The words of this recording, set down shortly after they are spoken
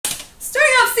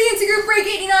CNC Group break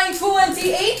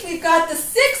 8928. We've got the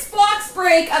 6-box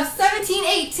break of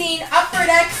 1718 Upper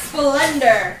Deck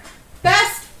Splendor.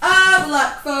 Best of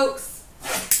luck, folks.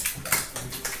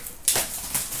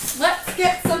 Let's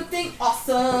get something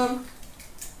awesome.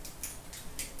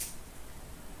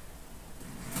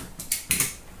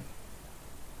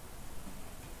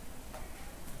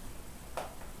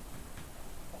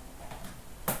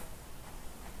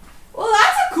 Well,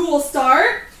 that's a cool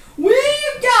start.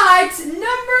 We've got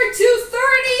number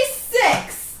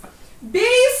 236,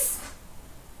 base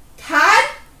CAD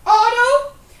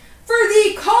auto for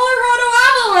the Colorado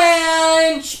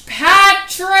Avalanche,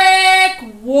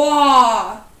 Patrick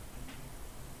Waugh.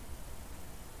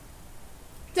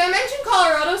 Did I mention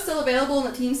Colorado still available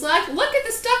in the team select? Look at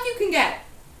the stuff you can get.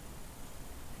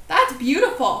 That's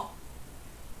beautiful.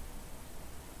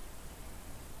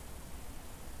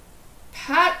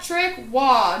 Patrick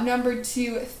Waugh, number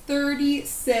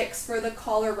 236 for the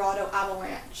Colorado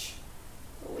Avalanche.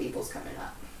 The label's coming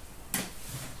up.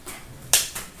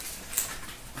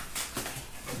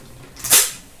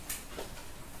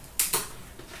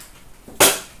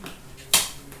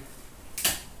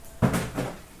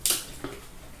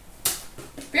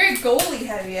 Very goalie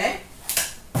heavy, eh?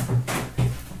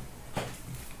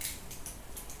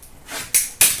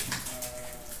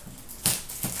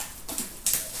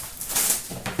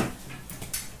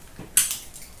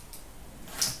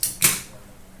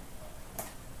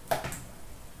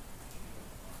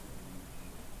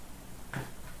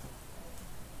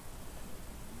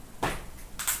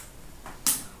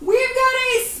 We've got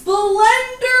a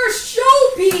Splendor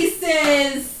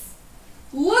showpieces.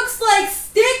 Looks like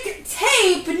stick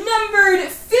tape numbered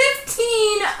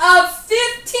 15 of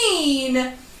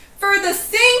 15 for the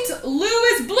St.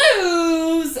 Louis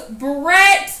Blues,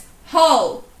 Brett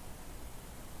Hull.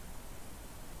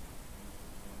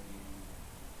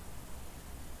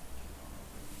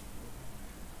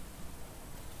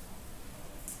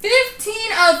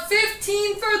 of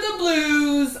 15 for the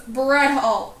Blues, Brett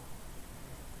Hull.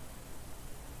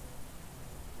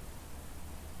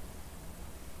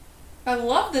 I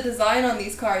love the design on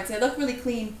these cards. They look really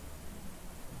clean.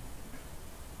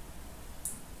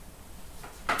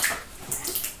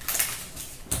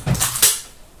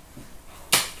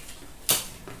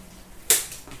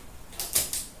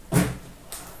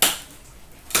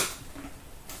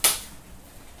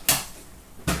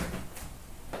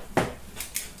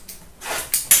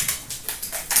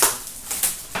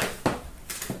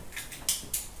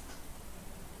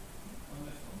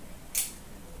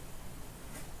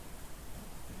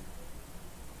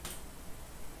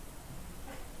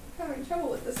 Having trouble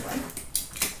with this one.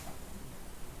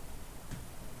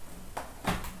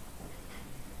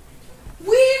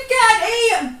 We've got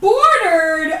a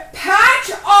bordered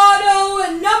patch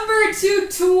auto number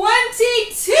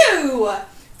 222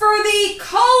 for the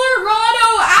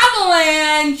Colorado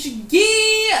Avalanche,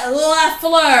 Guy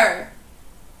Lafleur.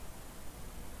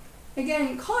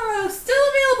 Again, Colorado still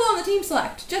available on the team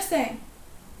select, just saying.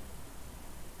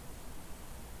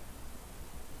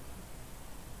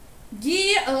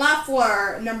 Guy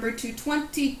Lafleur, number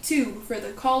 222 for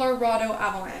the Colorado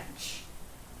Avalanche.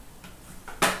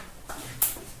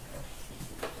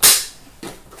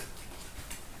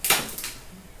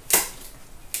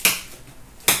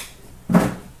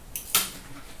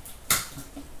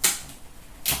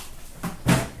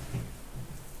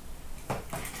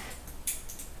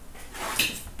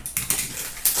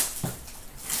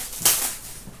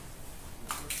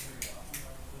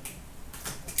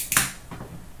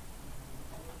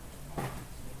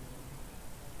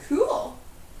 Cool.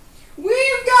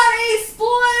 We've got a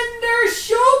Splendor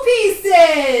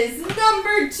showpieces,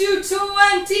 number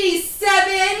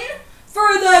 227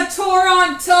 for the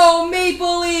Toronto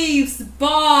Maple Leafs,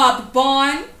 Bob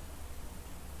Bond.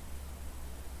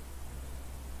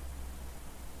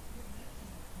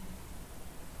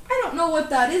 I don't know what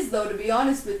that is though, to be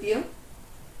honest with you.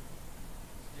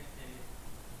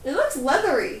 It looks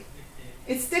leathery.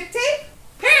 It's stick tape?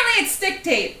 Apparently it's stick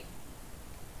tape.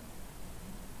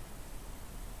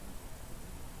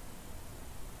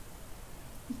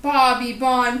 Bobby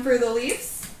Bond for the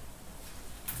Leafs.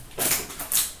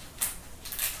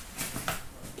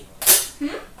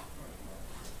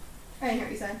 I didn't hear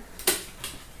what you said.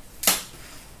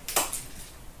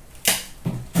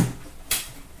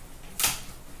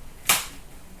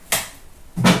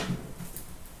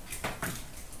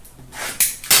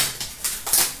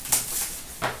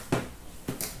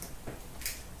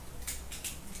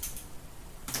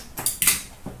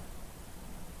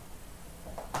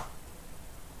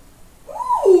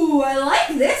 Ooh, I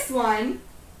like this one.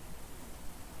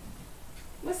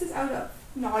 What's this out of?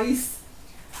 Nice.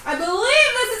 I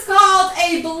believe this is called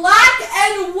a black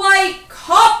and white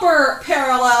copper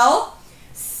parallel.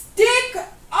 Stick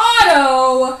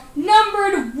auto,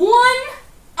 numbered 1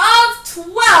 of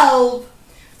 12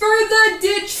 for the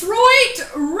Detroit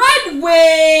Red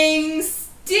Wings,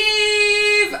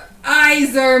 Steve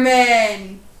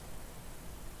Yzerman.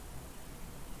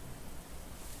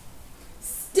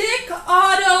 Stick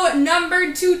auto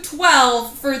numbered to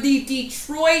 12 for the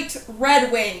Detroit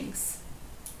Red Wings.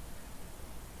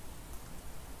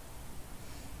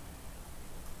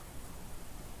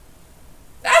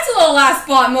 That's a little last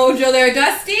spot mojo there,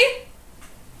 Dusty.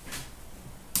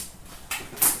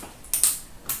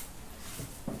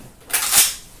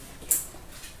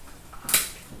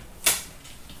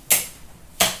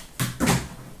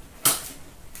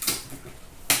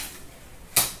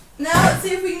 Now let's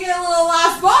see if we can get a little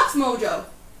last box mojo.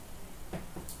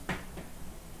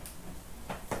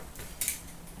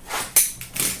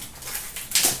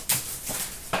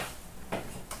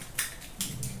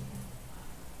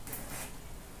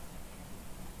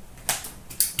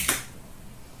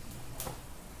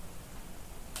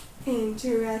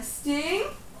 Interesting.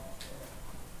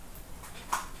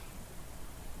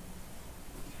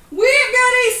 We've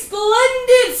got a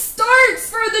splendid starts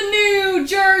for the New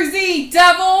Jersey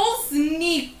Devils,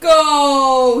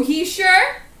 Nico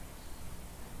Hischier.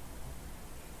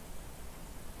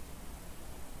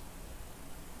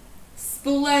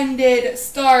 Splendid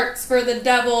starts for the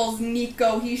Devils,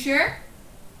 Nico Hischier.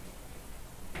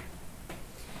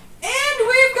 And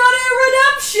we've got a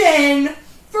redemption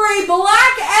for a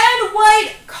black and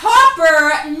white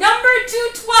copper, number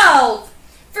 212,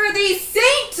 for the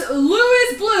St.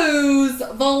 Louis Blues,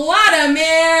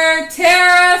 Vladimir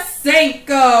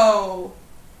Tarasenko.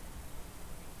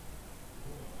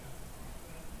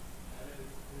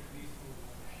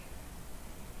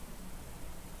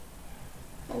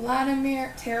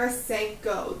 Vladimir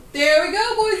Tarasenko. There we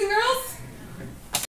go, boys and girls.